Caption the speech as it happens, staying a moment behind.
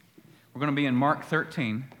We're going to be in Mark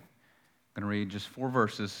 13. I'm going to read just 4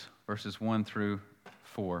 verses, verses 1 through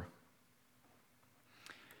 4.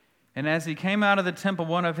 And as he came out of the temple,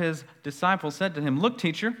 one of his disciples said to him, "Look,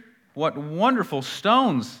 teacher, what wonderful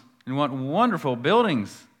stones and what wonderful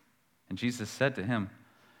buildings." And Jesus said to him,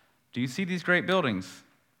 "Do you see these great buildings?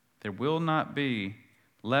 There will not be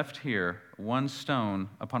left here one stone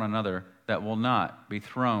upon another that will not be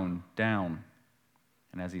thrown down."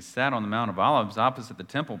 And as he sat on the Mount of Olives opposite the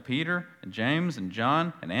temple, Peter and James and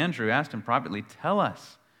John and Andrew asked him privately, "Tell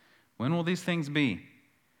us, when will these things be?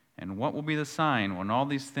 And what will be the sign when all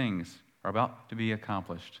these things are about to be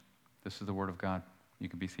accomplished?" This is the word of God. You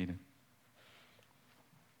can be seated.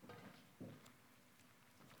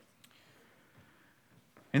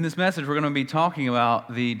 In this message, we're going to be talking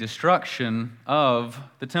about the destruction of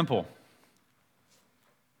the temple.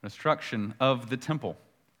 Destruction of the temple.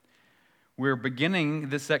 We're beginning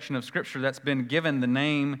this section of Scripture that's been given the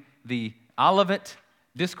name the Olivet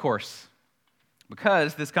Discourse,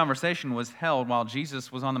 because this conversation was held while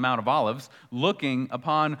Jesus was on the Mount of Olives looking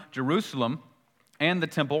upon Jerusalem and the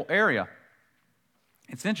temple area.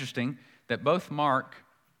 It's interesting that both Mark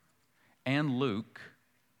and Luke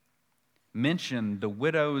mention the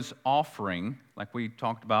widow's offering, like we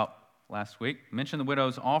talked about last week, mention the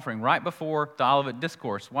widow's offering right before the Olivet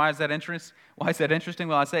Discourse. Why is that interesting?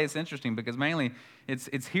 Well, I say it's interesting because mainly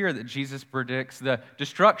it's here that Jesus predicts the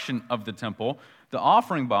destruction of the temple. The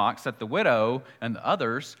offering box that the widow and the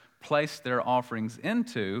others placed their offerings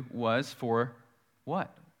into was for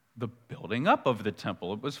what? The building up of the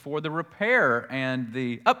temple. It was for the repair and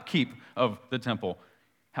the upkeep of the temple.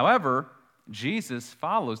 However, Jesus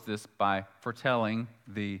follows this by foretelling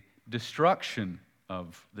the destruction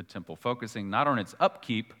of the temple, focusing not on its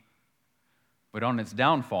upkeep, but on its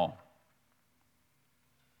downfall.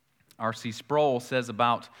 R.C. Sproul says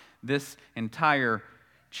about this entire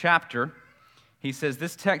chapter, he says,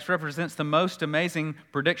 "This text represents the most amazing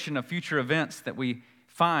prediction of future events that we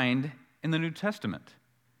find in the New Testament.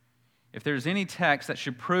 If there's any text that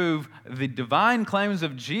should prove the divine claims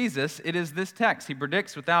of Jesus, it is this text. He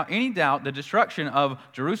predicts without any doubt the destruction of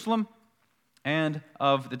Jerusalem and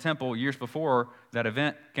of the temple years before that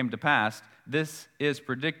event came to pass. This is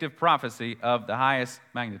predictive prophecy of the highest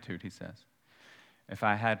magnitude," he says. If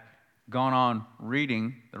I had gone on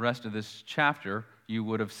reading the rest of this chapter, you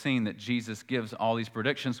would have seen that Jesus gives all these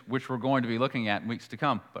predictions, which we're going to be looking at in weeks to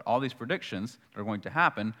come. But all these predictions that are going to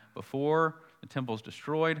happen before the temple is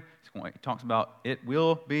destroyed. He talks about it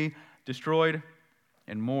will be destroyed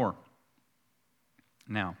and more.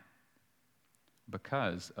 Now,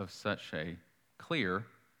 because of such a clear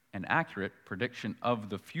and accurate prediction of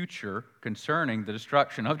the future concerning the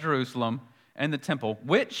destruction of Jerusalem and the temple,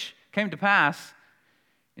 which came to pass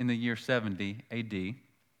in the year 70 AD,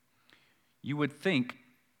 you would think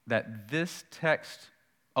that this text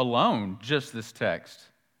alone, just this text,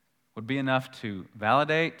 would be enough to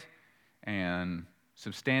validate and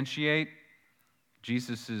substantiate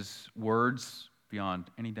Jesus' words beyond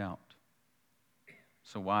any doubt.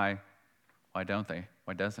 So why don't they?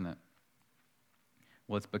 Why doesn't it?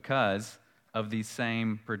 Well, it's because of these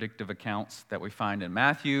same predictive accounts that we find in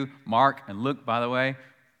Matthew, Mark, and Luke, by the way.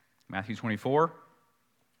 Matthew 24,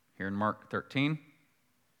 here in Mark 13,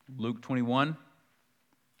 Luke 21.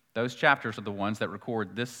 Those chapters are the ones that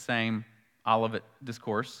record this same Olivet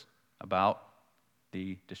Discourse about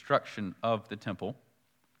the destruction of the temple.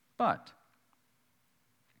 But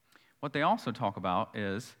what they also talk about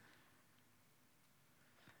is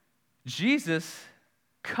Jesus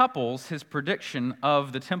couples his prediction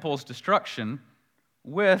of the temple's destruction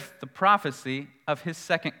with the prophecy of his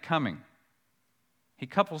second coming. He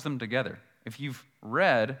couples them together. If you've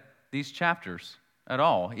read these chapters at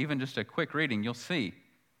all, even just a quick reading, you'll see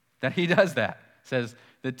that he does that. Says,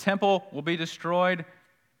 the temple will be destroyed,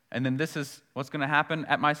 and then this is what's going to happen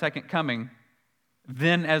at my second coming,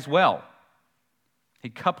 then as well.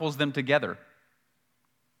 He couples them together.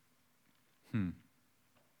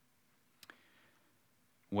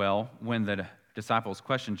 Well, when the disciples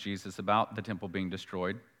questioned Jesus about the temple being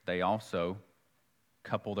destroyed, they also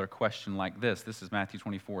couple their question like this. This is Matthew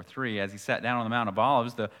 24:3. As he sat down on the Mount of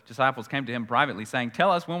Olives, the disciples came to him privately, saying, "Tell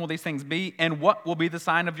us, when will these things be, and what will be the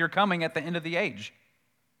sign of your coming at the end of the age?"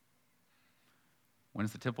 When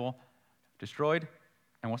is the temple destroyed,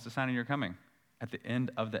 and what's the sign of your coming? At the end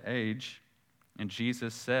of the age. And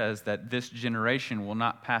Jesus says that this generation will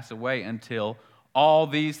not pass away until all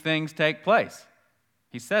these things take place.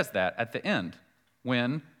 He says that at the end,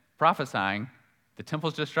 when prophesying the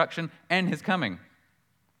temple's destruction and his coming.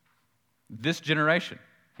 This generation,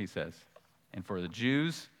 he says. And for the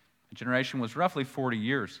Jews, the generation was roughly 40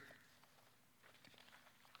 years.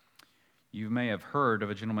 You may have heard of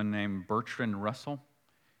a gentleman named Bertrand Russell.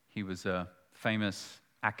 He was a famous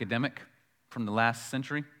academic from the last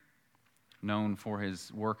century, known for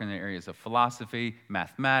his work in the areas of philosophy,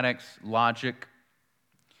 mathematics, logic.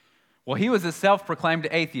 Well, he was a self-proclaimed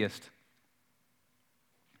atheist,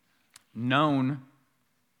 known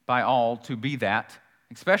by all to be that,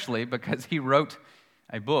 especially because he wrote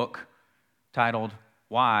a book titled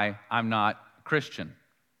Why I'm Not a Christian.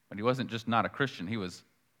 But he wasn't just not a Christian, he was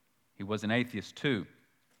an atheist too.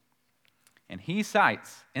 And he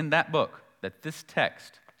cites in that book that this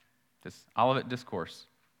text, this Olivet Discourse,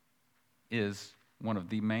 is one of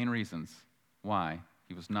the main reasons why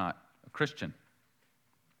he was not a Christian.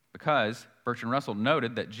 Because Bertrand Russell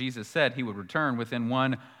noted that Jesus said he would return within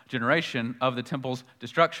one generation of the temple's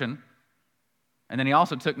destruction. And then he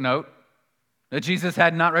also took note that Jesus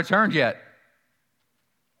had not returned yet.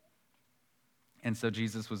 And so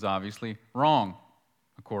Jesus was obviously wrong,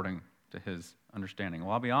 according to his understanding.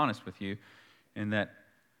 Well, I'll be honest with you in that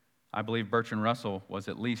I believe Bertrand Russell was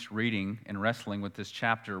at least reading and wrestling with this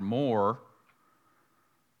chapter more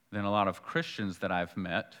than a lot of Christians that I've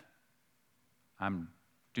met. I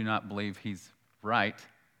do not believe he's right,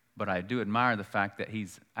 but I do admire the fact that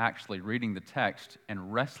he's actually reading the text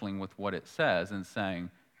and wrestling with what it says and saying,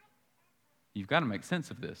 you've got to make sense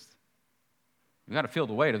of this. You've got to feel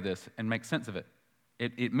the weight of this and make sense of it.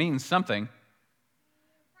 It means something,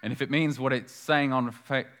 and if it means what it's saying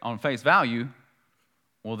on face value,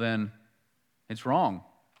 well then, it's wrong.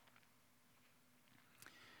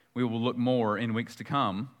 We will look more in weeks to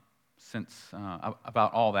come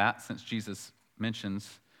about all that, since Jesus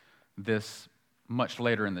mentions this much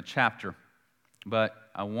later in the chapter. But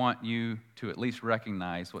I want you to at least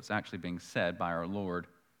recognize what's actually being said by our Lord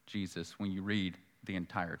Jesus when you read the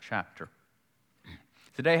entire chapter.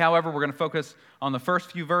 Today, however, we're going to focus on the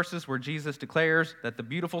first few verses where Jesus declares that the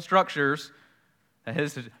beautiful structures that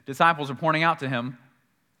his disciples are pointing out to him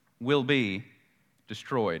will be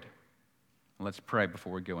destroyed. Let's pray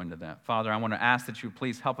before we go into that. Father, I want to ask that you would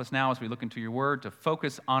please help us now as we look into your word to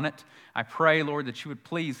focus on it. I pray, Lord, that you would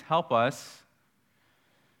please help us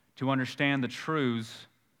to understand the truths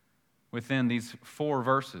within these 4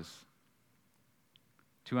 verses,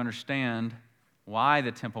 to understand why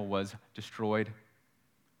the temple was destroyed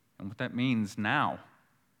and what that means now.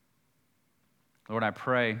 Lord, I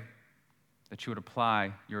pray that you would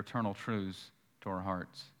apply your eternal truths to our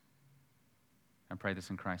hearts. I pray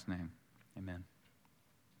this in Christ's name. Amen.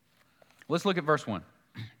 Let's look at verse 1.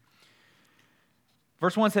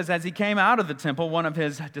 Verse 1 says, as he came out of the temple, one of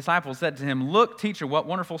his disciples said to him, look, teacher, what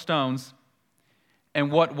wonderful stones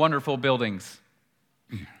and what wonderful buildings.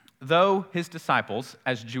 Though his disciples,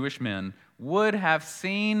 as Jewish men, would have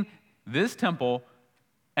seen this temple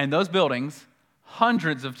and those buildings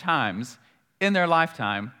hundreds of times in their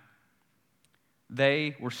lifetime,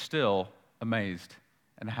 they were still amazed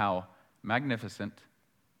at how magnificent,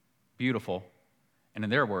 beautiful, and in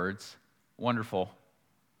their words, wonderful,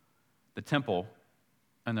 the temple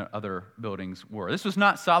and the other buildings were. This was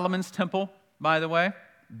not Solomon's temple, by the way.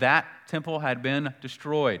 That temple had been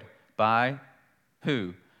destroyed by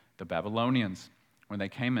who? The Babylonians, when they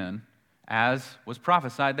came in, as was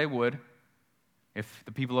prophesied they would, if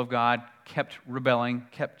the people of God kept rebelling,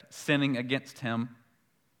 kept sinning against him,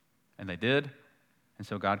 and they did, and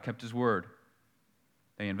so God kept his word.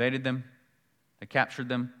 They invaded them, they captured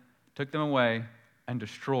them, took them away, and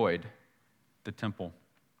destroyed the temple.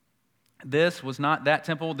 This was not that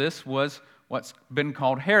temple. This was what's been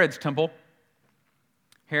called Herod's temple.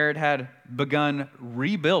 Herod had begun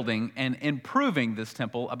rebuilding and improving this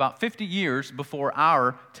temple about 50 years before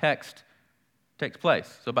our text takes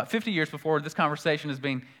place. So about 50 years before this conversation is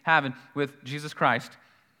being having with Jesus Christ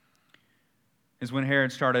is when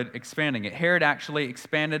Herod started expanding it. Herod actually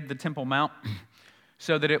expanded the Temple Mount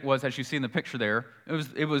so that it was, as you see in the picture there,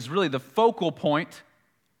 it was really the focal point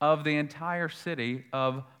of the entire city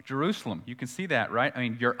of Jerusalem. You can see that, right? I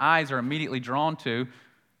mean, your eyes are immediately drawn to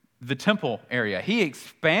the temple area. He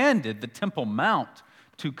expanded the Temple Mount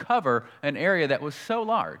to cover an area that was so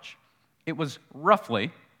large. It was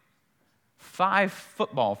roughly 5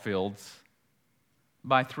 football fields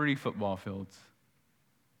by 3 football fields.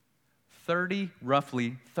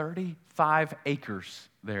 Roughly 35 acres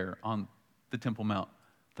there on the Temple Mount.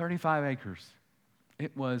 35 acres.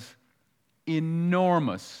 It was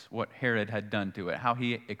enormous what Herod had done to it, how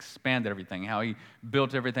he expanded everything, how he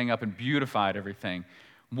built everything up and beautified everything.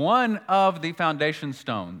 One of the foundation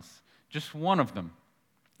stones, just one of them,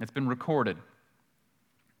 that's been recorded,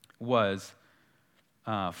 was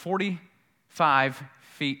 45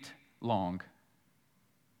 feet long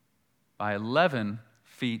by 11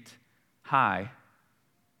 feet high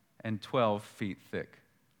and 12 feet thick.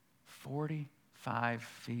 45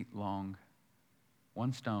 feet long,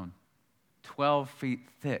 one stone. 12 feet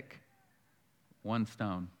thick, one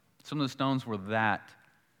stone. Some of the stones were that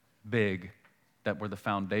big, that were the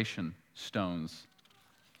foundation stones.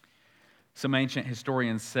 Some ancient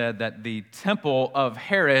historians said that the temple of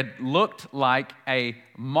Herod looked like a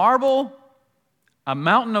mountain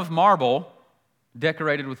of marble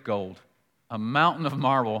decorated with gold. A mountain of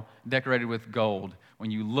marble decorated with gold. When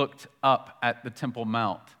you looked up at the Temple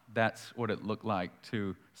Mount, that's what it looked like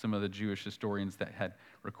to some of the Jewish historians that had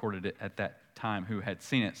recorded it at that time who had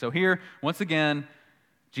seen it. So here, once again,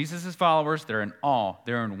 Jesus' followers, they're in awe,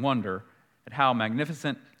 they're in wonder at how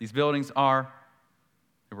magnificent these buildings are.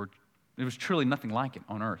 There was truly nothing like it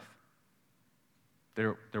on earth.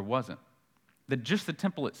 There wasn't. Just the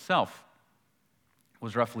temple itself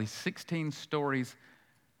was roughly 16 stories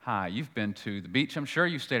high. You've been to the beach, I'm sure.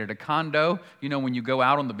 You've stayed at a condo. You know, when you go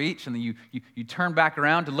out on the beach and then you turn back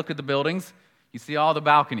around to look at the buildings, you see all the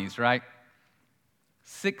balconies, right?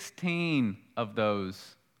 16 of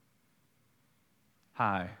those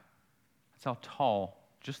high. That's how tall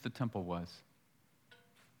just the temple was.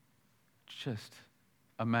 Just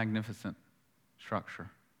a magnificent structure.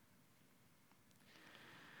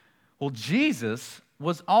 Well, Jesus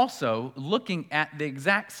was also looking at the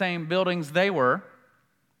exact same buildings they were.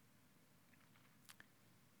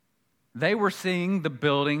 They were seeing the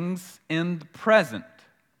buildings in the present.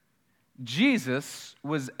 Jesus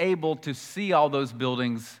was able to see all those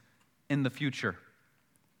buildings in the future.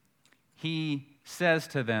 He says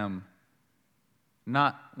to them,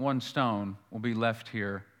 not one stone will be left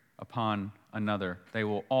here upon another. They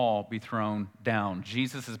will all be thrown down.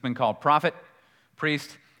 Jesus has been called prophet,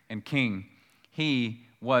 priest, and king. He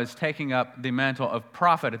was taking up the mantle of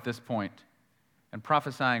prophet at this point and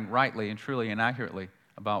prophesying rightly and truly and accurately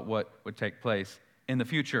about what would take place in the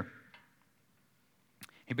future.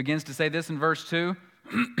 He begins to say this in verse 2.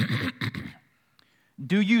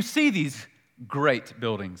 Do you see these great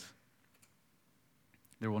buildings?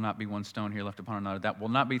 There will not be one stone here left upon another that will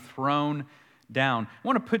not be thrown down.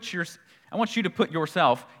 I want you to put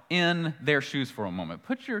yourself in their shoes for a moment.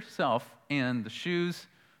 Put yourself in the shoes,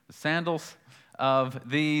 the sandals of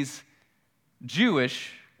these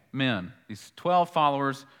Jewish men, these 12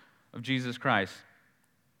 followers of Jesus Christ.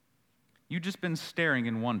 You've just been staring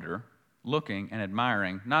in wonder, looking and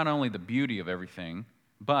admiring not only the beauty of everything,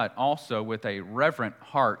 but also with a reverent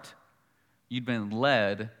heart, you'd been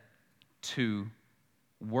led to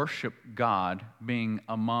worship God, being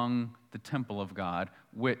among the temple of God,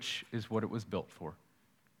 which is what it was built for.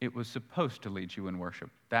 It was supposed to lead you in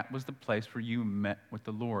worship. That was the place where you met with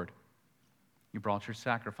the Lord. You brought your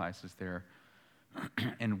sacrifices there,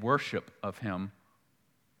 and worship of Him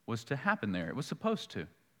was to happen there. It was supposed to.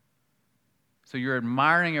 So you're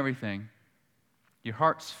admiring everything. Your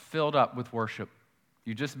heart's filled up with worship.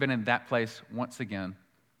 You've just been in that place once again.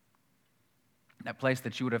 That place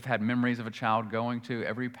that you would have had memories of a child going to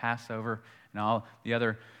every Passover and all the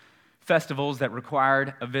other festivals that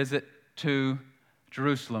required a visit to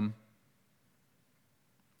Jerusalem.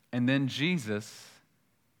 And then Jesus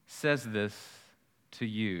says this to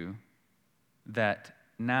you, that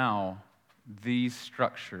now these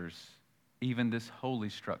structures, even this holy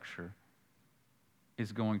structure,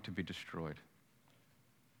 is going to be destroyed.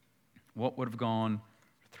 What would have gone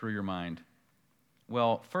through your mind?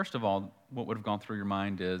 Well, first of all, what would have gone through your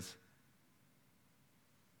mind is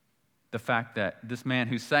the fact that this man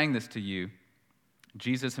who's saying this to you,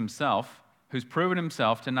 Jesus himself, who's proven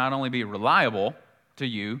himself to not only be reliable to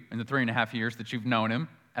you in the 3.5 years that you've known him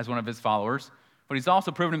as one of his followers, but he's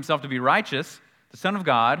also proven himself to be righteous, the Son of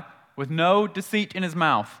God, with no deceit in his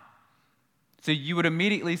mouth. So you would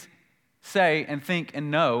immediately say and think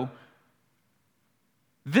and know,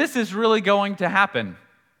 this is really going to happen.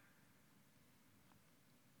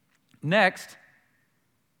 Next,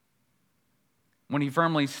 when he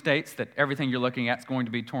firmly states that everything you're looking at is going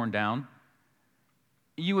to be torn down,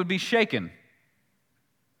 you would be shaken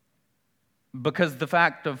because the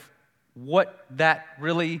fact of what that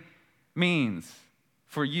really means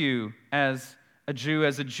for you as a Jew.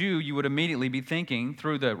 As a Jew, you would immediately be thinking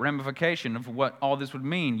through the ramification of what all this would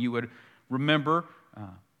mean. You would remember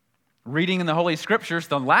reading in the Holy Scriptures,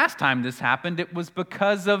 the last time this happened, it was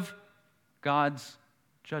because of God's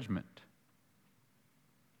judgment.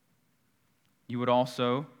 You would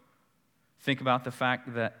also think about the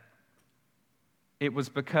fact that it was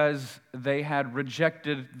because they had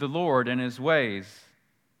rejected the Lord and His ways.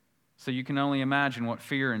 So you can only imagine what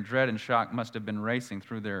fear and dread and shock must have been racing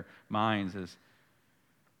through their minds as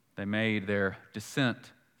they made their descent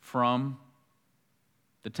from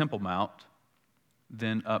the Temple Mount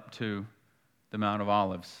then up to the Mount of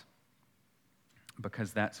Olives,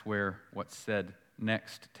 because that's where what's said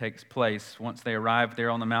next takes place. Once they arrive there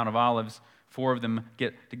on the Mount of Olives, 4 of them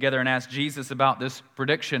get together and ask Jesus about this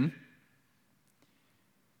prediction.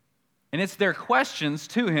 And it's their questions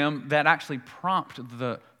to him that actually prompt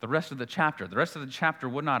the rest of the chapter. The rest of the chapter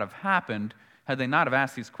would not have happened had they not have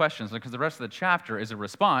asked these questions, because the rest of the chapter is a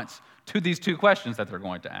response to these 2 questions that they're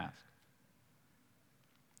going to ask.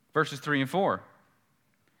 Verses 3 and 4.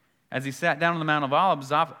 As he sat down on the Mount of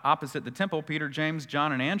Olives opposite the temple, Peter, James,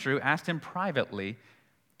 John, and Andrew asked him privately,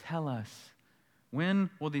 "Tell us, when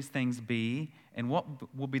will these things be, and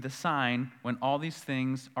what will be the sign when all these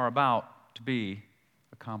things are about to be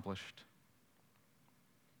accomplished?"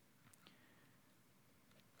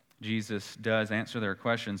 Jesus does answer their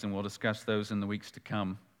questions, and we'll discuss those in the weeks to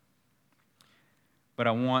come. But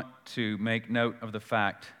I want to make note of the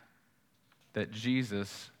fact that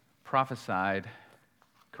Jesus prophesied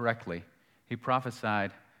correctly. He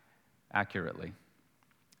prophesied accurately.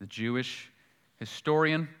 The Jewish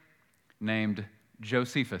historian named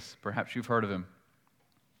Josephus, perhaps you've heard of him.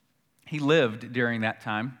 He lived during that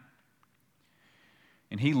time,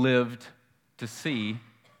 and he lived to see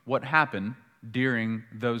what happened during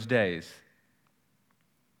those days.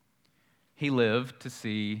 He lived to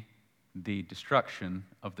see the destruction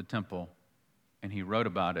of the temple, and he wrote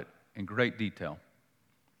about it in great detail.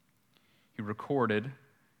 He recorded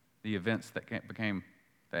the events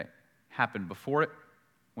that happened before it,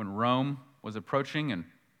 when Rome was approaching and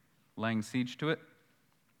laying siege to it.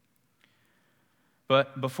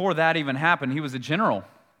 But before that even happened, he was a general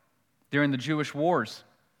during the Jewish wars.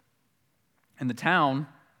 And the town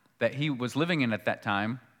that he was living in at that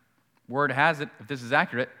time, word has it, if this is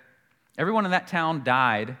accurate, everyone in that town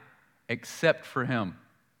died except for him.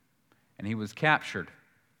 And he was captured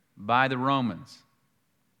by the Romans.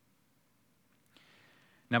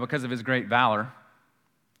 Now, because of his great valor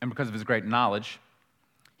and because of his great knowledge,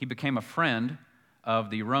 he became a friend of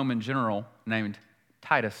the Roman general named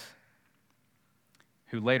Titus,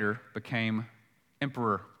 who later became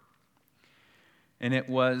emperor. And it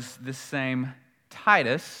was this same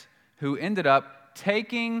Titus who ended up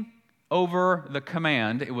taking over the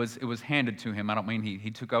command. It was handed to him. I don't mean he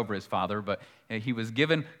took over his father, but he was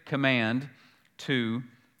given command to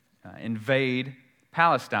invade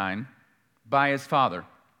Palestine by his father.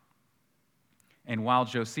 And while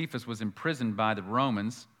Josephus was imprisoned by the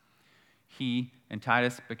Romans, he and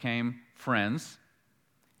Titus became friends.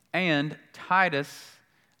 And Titus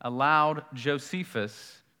allowed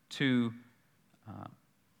Josephus to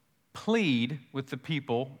plead with the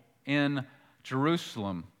people in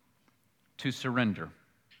Jerusalem to surrender.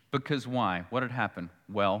 Because why? What had happened?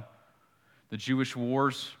 Well, the Jewish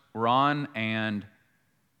wars were on, and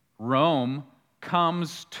Rome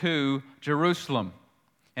comes to Jerusalem.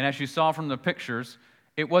 And as you saw from the pictures,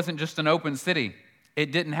 it wasn't just an open city.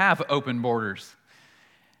 It didn't have open borders.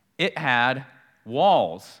 It had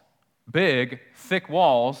walls, big, thick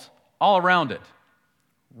walls all around it.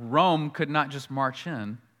 Rome could not just march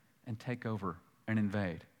in and take over and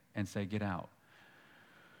invade and say, "Get out."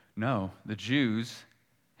 No, the Jews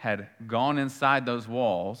had gone inside those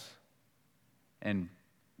walls and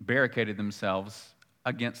barricaded themselves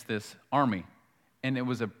against this army. And it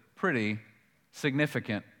was a pretty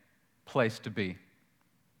significant place to be.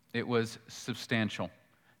 It was substantial.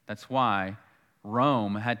 That's why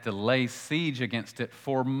Rome had to lay siege against it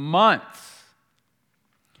for months.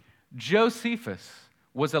 Josephus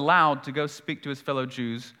was allowed to go speak to his fellow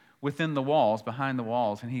Jews within the walls, behind the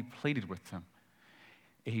walls, and he pleaded with them.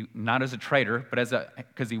 Not as a traitor, but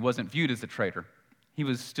because he wasn't viewed as a traitor. He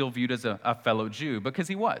was still viewed as a fellow Jew, because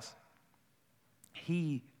he was.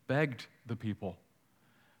 He begged the people,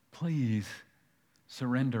 "Please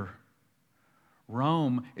surrender.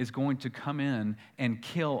 Rome is going to come in and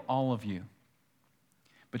kill all of you."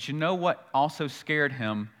 But you know what also scared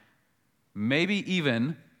him? Maybe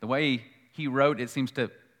even the way he wrote, it seems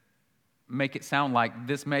to make it sound like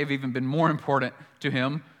this may have even been more important to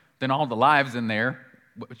him than all the lives in there,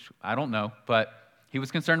 which I don't know, but he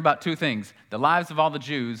was concerned about 2 things: the lives of all the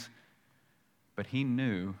Jews, but he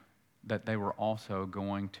knew that they were also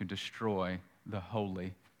going to destroy the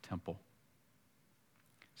holy temple.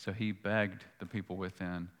 So he begged the people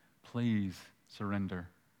within, "Please surrender.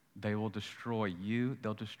 They will destroy you.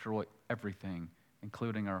 They'll destroy everything,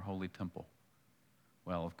 including our holy temple."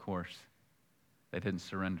 Well, of course, they didn't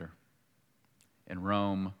surrender. And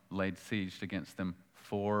Rome laid siege against them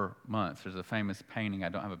 4 months. There's a famous painting. I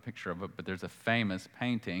don't have a picture of it, but there's a famous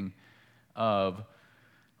painting of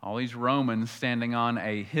all these Romans standing on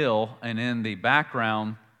a hill, and in the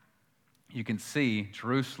background, you can see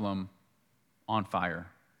Jerusalem on fire,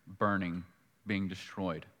 burning, being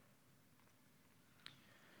destroyed.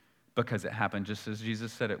 Because it happened just as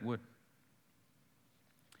Jesus said it would.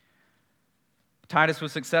 Titus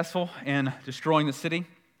was successful in destroying the city,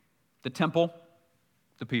 the temple,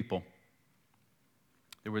 the people.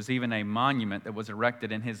 There was even a monument that was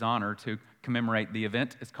erected in his honor to commemorate the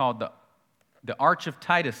event. It's called the Arch of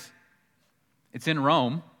Titus. It's in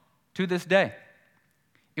Rome to this day.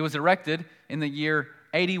 It was erected in the year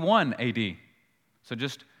 81 AD. So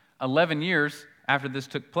just 11 years after this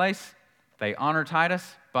took place, they honor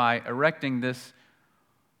Titus by erecting this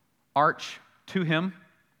arch to him.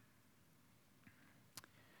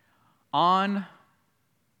 On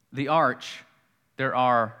the arch, there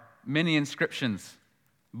are many inscriptions,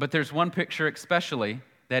 but there's one picture especially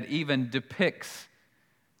that even depicts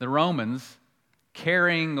the Romans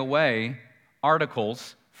carrying away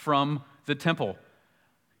articles from the temple.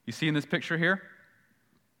 You see in this picture here?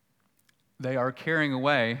 They are carrying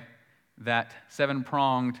away that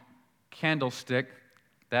seven-pronged candlestick.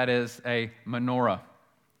 That is a menorah.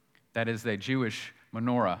 That is a Jewish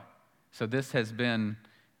menorah. So this has been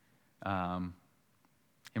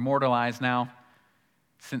immortalized now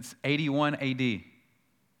since 81 AD,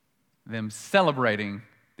 them celebrating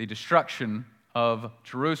the destruction of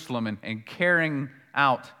Jerusalem and carrying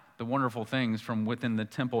out the wonderful things from within the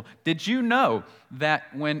temple. Did you know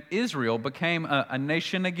that when Israel became a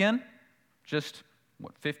nation again, just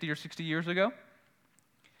 50 or 60 years ago,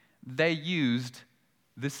 they used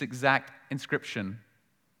this exact inscription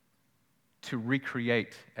to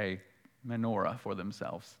recreate a menorah for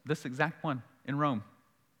themselves. This exact one in Rome.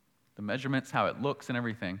 The measurements, how it looks and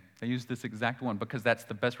everything. They used this exact one because that's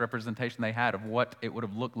the best representation they had of what it would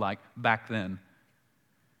have looked like back then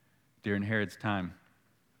during Herod's time,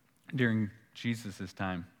 during Jesus'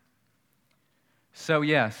 time. So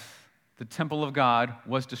yes, the temple of God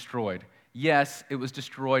was destroyed. Yes, it was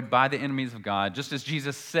destroyed by the enemies of God, just as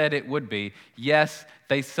Jesus said it would be. Yes,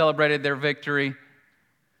 they celebrated their victory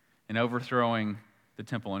in overthrowing the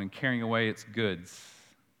temple and in carrying away its goods.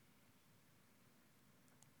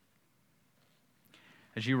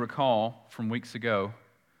 As you recall from weeks ago,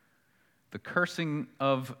 the cursing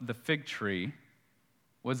of the fig tree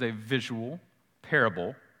was a visual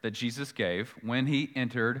parable that Jesus gave when he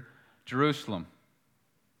entered Jerusalem.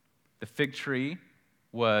 The fig tree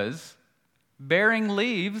was bearing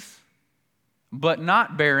leaves, but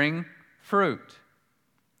not bearing fruit.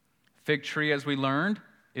 Fig tree, as we learned,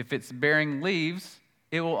 if it's bearing leaves,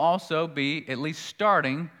 it will also be at least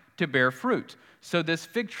starting to bear fruit. So this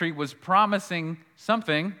fig tree was promising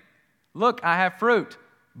something. Look, I have fruit,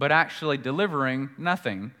 but actually delivering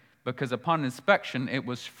nothing, because upon inspection, it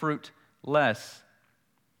was fruitless.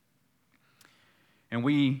 And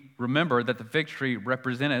we remember that the fig tree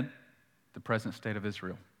represented the present state of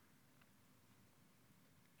Israel,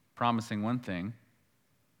 promising one thing,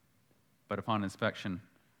 but upon inspection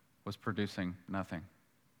was producing nothing.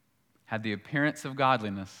 Had the appearance of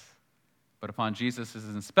godliness, but upon Jesus'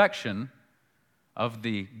 inspection of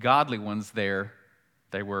the godly ones there,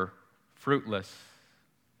 they were fruitless.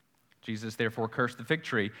 Jesus therefore cursed the fig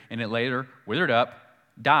tree, and it later withered up,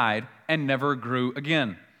 died, and never grew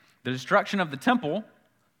again. The destruction of the temple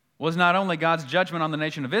was not only God's judgment on the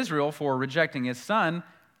nation of Israel for rejecting his son,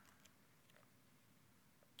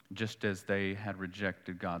 just as they had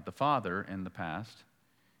rejected God the Father in the past,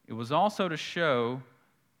 it was also to show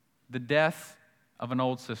the death of an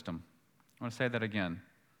old system. I want to say that again.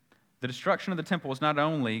 The destruction of the temple was not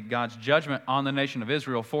only God's judgment on the nation of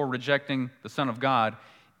Israel for rejecting the Son of God,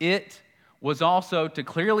 it was also to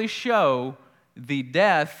clearly show the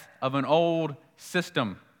death of an old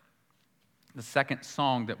system. The second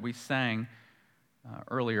song that we sang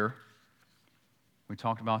earlier, we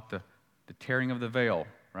talked about the tearing of the veil,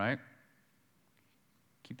 right?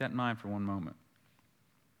 Keep that in mind for one moment.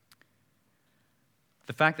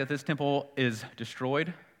 The fact that this temple is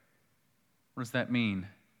destroyed, what does that mean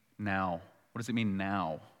now? What does it mean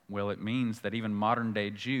now? Well, it means that even modern-day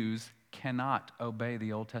Jews cannot obey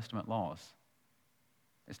the Old Testament laws.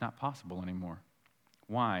 It's not possible anymore.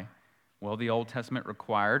 Why? Well, the Old Testament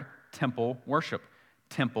required temple worship,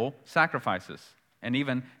 temple sacrifices, and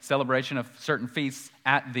even celebration of certain feasts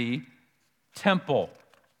at the temple.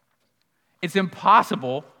 It's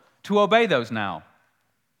impossible to obey those now.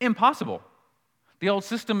 Impossible. The old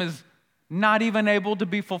system is not even able to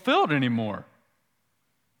be fulfilled anymore.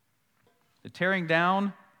 The tearing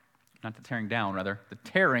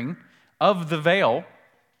of the veil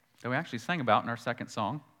that we actually sang about in our second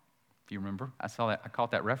song. If you remember, I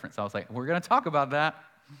caught that reference. I was like, we're going to talk about that.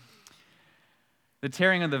 The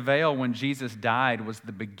tearing of the veil when Jesus died was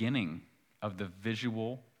the beginning of the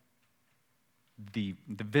visual the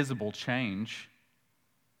visible change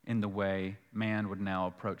in the way man would now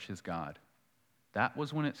approach his God. That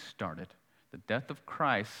was when it started. The death of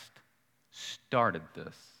Christ started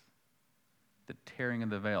this. The tearing of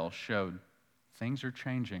the veil showed things are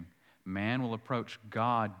changing. Man will approach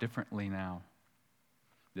God differently now.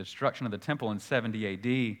 The destruction of the temple in 70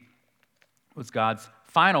 AD was God's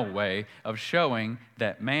final way of showing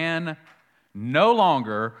that man no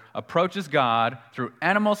longer approaches God through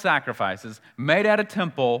animal sacrifices made at a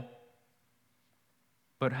temple,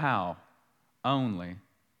 but how? Only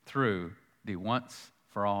through the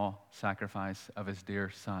once-for-all sacrifice of his dear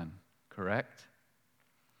Son. Correct?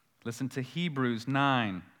 Listen to Hebrews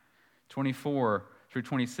 9, 24 through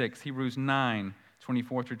 26. Hebrews 9,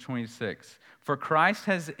 24 through 26. For Christ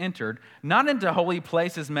has entered not into holy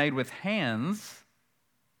places made with hands,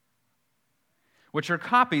 which are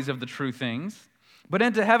copies of the true things, but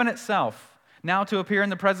into heaven itself, now to appear in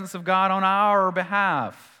the presence of God on our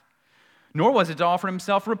behalf. Nor was it to offer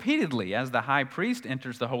himself repeatedly, as the high priest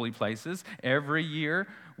enters the holy places every year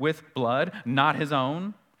with blood, not his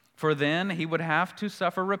own, for then he would have to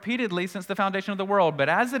suffer repeatedly since the foundation of the world. But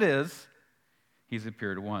as it is, he's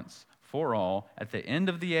appeared once for all at the end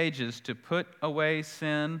of the ages to put away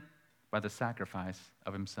sin by the sacrifice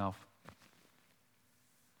of himself.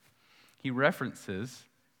 He references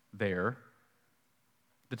there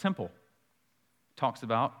the temple. Talks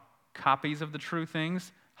about copies of the true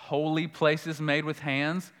things, holy places made with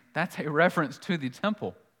hands. That's a reference to the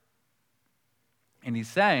temple. And he's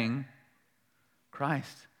saying,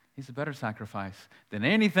 Christ, he's a better sacrifice than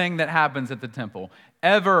anything that happens at the temple,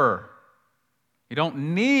 ever. You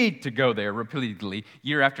don't need to go there repeatedly,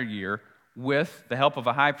 year after year, with the help of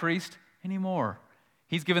a high priest anymore.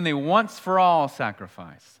 He's given the once-for-all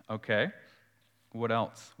sacrifice. Okay, what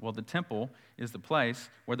else? Well, the temple is the place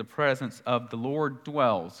where the presence of the Lord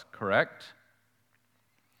dwells, correct?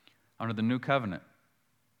 Under the new covenant,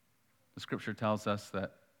 the scripture tells us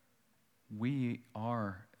that we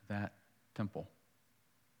are that temple.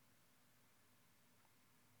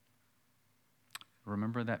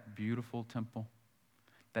 Remember that beautiful temple?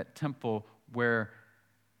 That temple where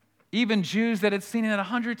even Jews that had seen it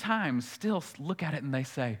 100 times still look at it and they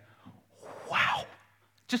say, wow,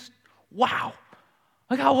 just wow.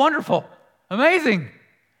 Look how wonderful, amazing.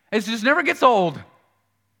 It just never gets old.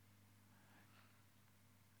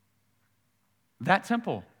 That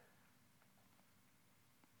temple,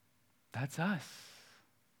 that's us.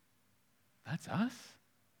 That's us.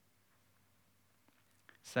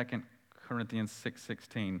 2 Corinthians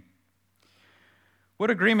 6:16. What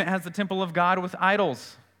agreement has the temple of God with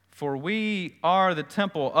idols? For we are the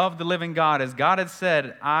temple of the living God. As God has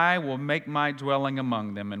said, I will make my dwelling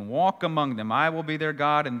among them and walk among them. I will be their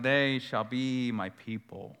God, and they shall be my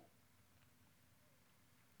people.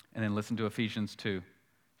 And then listen to Ephesians 2,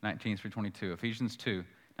 19 through 22. Ephesians 2,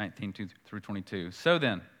 19 through 22. So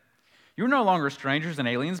then, you are no longer strangers and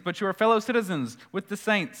aliens, but you are fellow citizens with the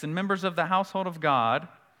saints and members of the household of God,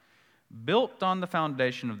 built on the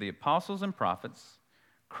foundation of the apostles and prophets,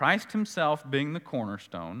 Christ himself being the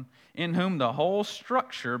cornerstone, in whom the whole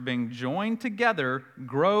structure being joined together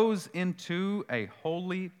grows into a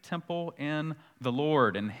holy temple in the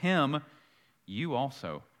Lord. In him you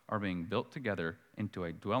also are being built together into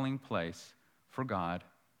a dwelling place for God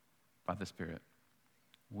by the Spirit.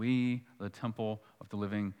 We are the temple of the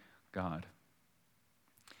living God.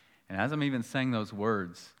 And as I'm even saying those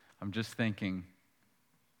words, I'm just thinking,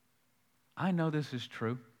 I know this is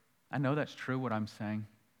true. I know that's true what I'm saying.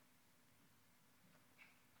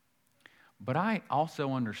 But I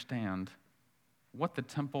also understand what the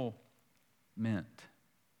temple meant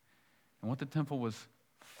and what the temple was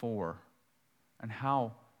for and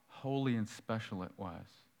how holy and special it was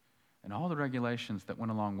and all the regulations that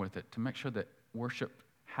went along with it to make sure that worship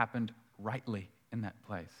happened rightly in that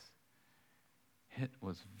place. It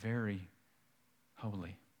was very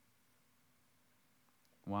holy.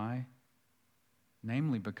 Why?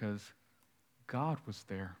 Namely because God was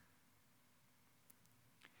there.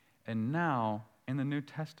 And now, in the New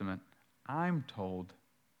Testament, I'm told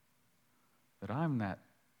that I'm that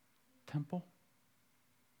temple.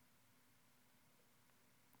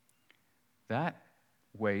 That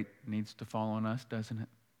weight needs to fall on us, doesn't it?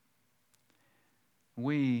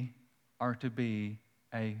 We are to be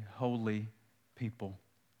a holy people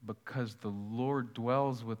because the Lord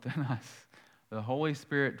dwells within us. The Holy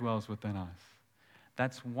Spirit dwells within us.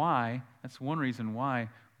 That's one reason why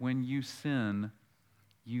when you sin,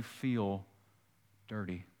 you feel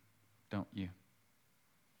dirty, don't you?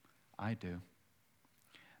 I do.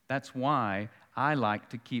 That's why I like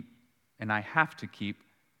to keep, and I have to keep,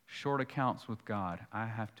 short accounts with God, I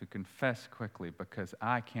have to confess quickly because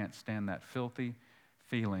I can't stand that filthy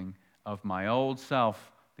feeling of my old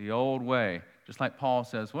self, the old way. Just like Paul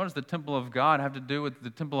says, what does the temple of God have to do with the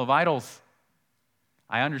temple of idols?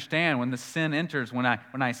 I understand when the sin enters, when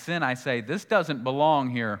I sin, I say, this doesn't belong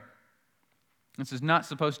here. This is not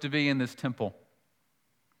supposed to be in this temple.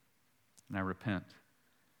 And I repent.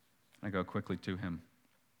 I go quickly to him.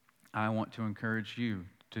 I want to encourage you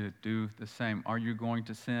to do the same. Are you going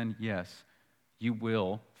to sin? Yes. You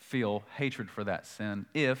will feel hatred for that sin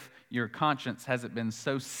if your conscience hasn't been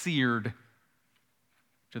so seared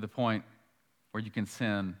to the point where you can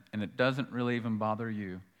sin and it doesn't really even bother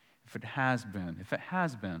you. If it has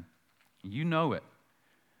been, you know it,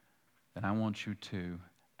 then I want you to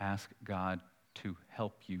ask God to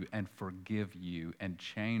help you and forgive you and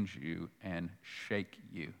change you and shake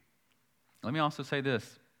you. Let me also say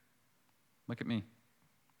this. Look at me.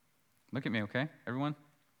 Look at me, okay, everyone?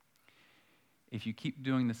 If you keep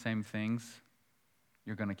doing the same things,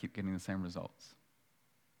 you're going to keep getting the same results.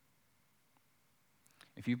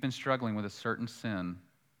 If you've been struggling with a certain sin,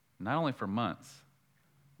 not only for months,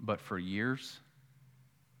 but for years,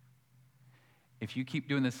 if you keep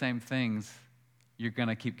doing the same things, you're going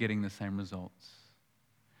to keep getting the same results.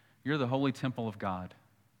 You're the holy temple of God,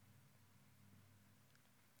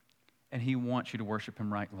 and He wants you to worship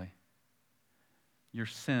Him rightly. Your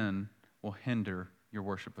sin will hinder your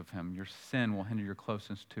worship of Him. Your sin will hinder your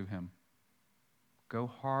closeness to Him. Go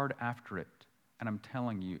hard after it. And I'm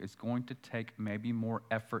telling you, it's going to take maybe more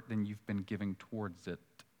effort than you've been giving towards it.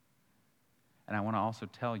 And I want to also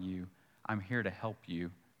tell you, I'm here to help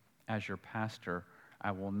you as your pastor.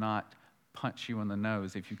 I will not punch you in the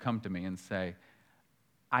nose if you come to me and say,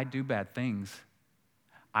 I do bad things.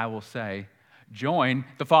 I will say, join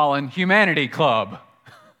the Fallen Humanity Club.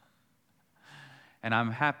 And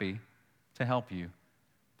I'm happy to help you,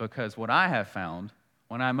 because what I have found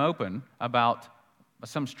when I'm open about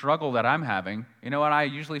some struggle that I'm having, you know what I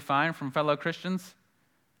usually find from fellow Christians?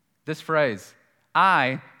 This phrase,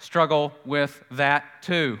 I struggle with that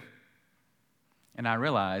too. And I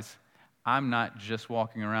realize I'm not just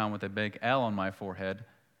walking around with a big L on my forehead,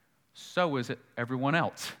 so is it everyone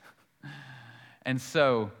else. And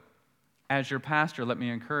so, as your pastor, let me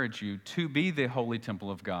encourage you to be the holy temple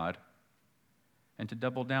of God and to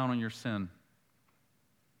double down on your sin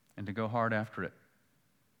and to go hard after it.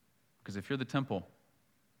 Because if you're the temple,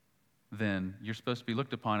 then you're supposed to be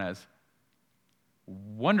looked upon as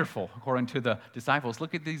wonderful, according to the disciples.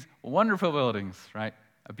 Look at these wonderful buildings, right?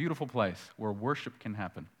 A beautiful place where worship can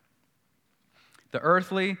happen. The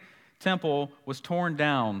earthly temple was torn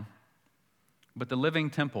down, but the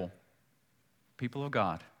living temple, people of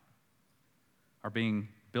God, are being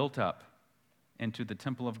built up into the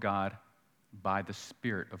temple of God by the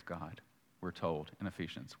Spirit of God, we're told in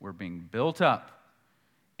Ephesians. We're being built up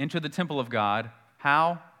into the temple of God.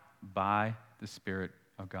 How? By the Spirit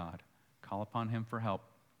of God. Call upon Him for help,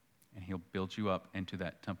 and He'll build you up into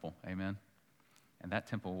that temple. Amen? And that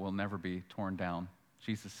temple will never be torn down.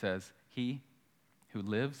 Jesus says, He who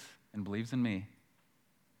lives and believes in me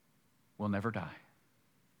will never die.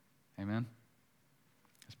 Amen?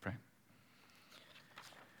 Let's pray.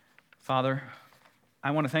 Father, I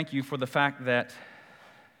want to thank you for the fact that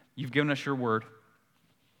you've given us your word,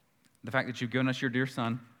 the fact that you've given us your dear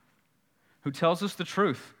Son, who tells us the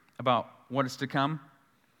truth about what is to come,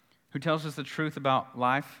 who tells us the truth about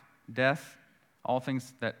life, death, all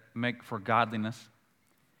things that make for godliness.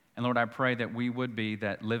 And Lord, I pray that we would be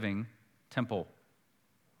that living temple,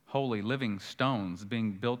 holy living stones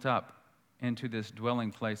being built up into this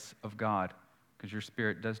dwelling place of God, because your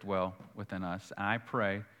Spirit does dwell within us. And I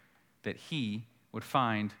pray that He would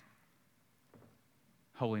find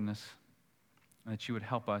holiness, and that you would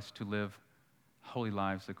help us to live holy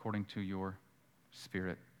lives according to your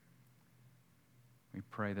Spirit. We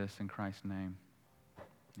pray this in Christ's name.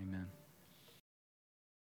 Amen.